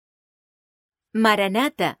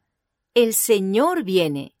Maranata, el Señor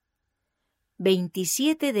viene.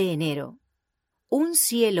 27 de enero. Un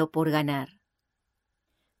cielo por ganar.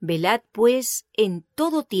 Velad pues en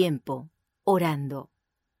todo tiempo, orando.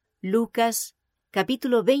 Lucas,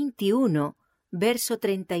 capítulo 21, verso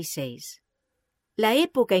 36. La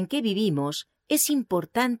época en que vivimos es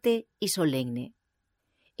importante y solemne.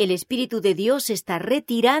 El Espíritu de Dios se está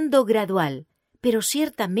retirando gradual, pero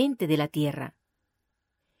ciertamente de la tierra.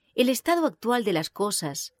 El estado actual de las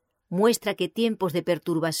cosas muestra que tiempos de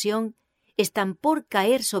perturbación están por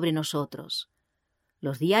caer sobre nosotros.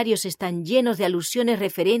 Los diarios están llenos de alusiones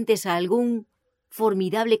referentes a algún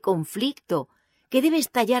formidable conflicto que debe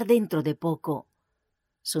estallar dentro de poco.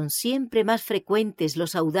 Son siempre más frecuentes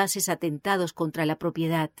los audaces atentados contra la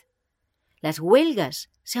propiedad. Las huelgas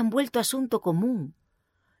se han vuelto asunto común.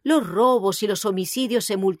 Los robos y los homicidios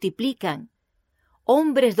se multiplican.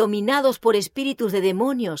 Hombres dominados por espíritus de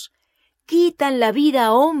demonios quitan la vida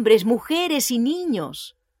a hombres, mujeres y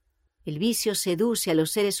niños. El vicio seduce a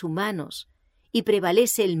los seres humanos y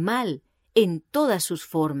prevalece el mal en todas sus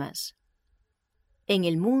formas. En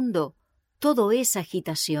el mundo todo es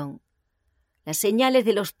agitación. Las señales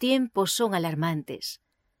de los tiempos son alarmantes.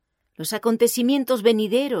 Los acontecimientos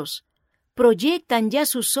venideros proyectan ya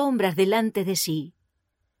sus sombras delante de sí.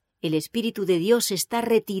 El Espíritu de Dios se está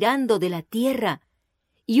retirando de la tierra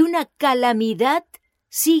y una calamidad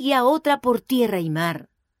sigue a otra por tierra y mar.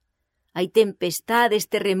 Hay tempestades,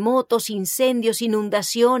 terremotos, incendios,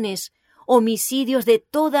 inundaciones, homicidios de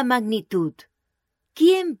toda magnitud.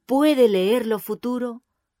 ¿Quién puede leer lo futuro?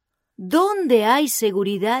 ¿Dónde hay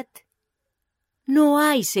seguridad? No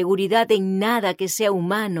hay seguridad en nada que sea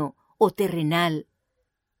humano o terrenal.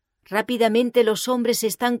 Rápidamente los hombres se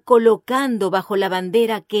están colocando bajo la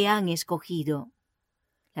bandera que han escogido.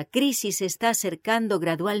 La crisis se está acercando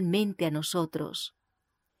gradualmente a nosotros.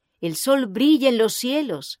 El sol brilla en los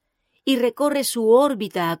cielos y recorre su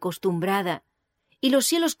órbita acostumbrada, y los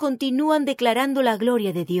cielos continúan declarando la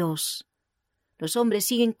gloria de Dios. Los hombres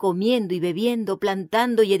siguen comiendo y bebiendo,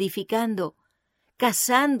 plantando y edificando,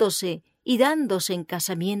 casándose y dándose en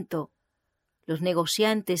casamiento. Los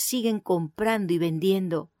negociantes siguen comprando y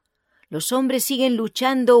vendiendo. Los hombres siguen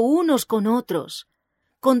luchando unos con otros,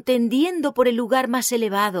 contendiendo por el lugar más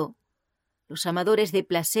elevado. Los amadores de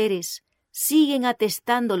placeres siguen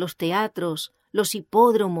atestando los teatros, los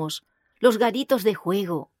hipódromos, los garitos de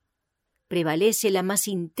juego. Prevalece la más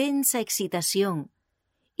intensa excitación,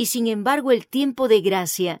 y sin embargo el tiempo de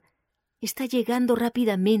gracia está llegando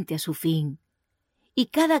rápidamente a su fin, y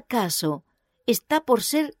cada caso está por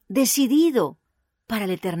ser decidido para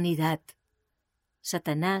la eternidad.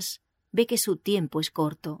 Satanás ve que su tiempo es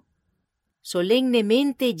corto.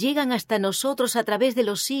 Solemnemente llegan hasta nosotros a través de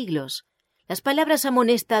los siglos las palabras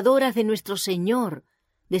amonestadoras de nuestro Señor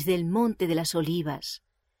desde el monte de las Olivas.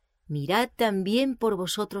 Mirad también por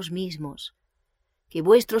vosotros mismos, que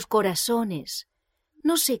vuestros corazones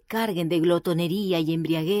no se carguen de glotonería y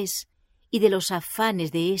embriaguez y de los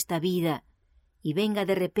afanes de esta vida, y venga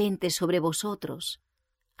de repente sobre vosotros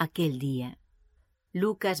aquel día.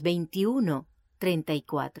 Lucas 21,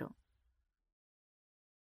 34.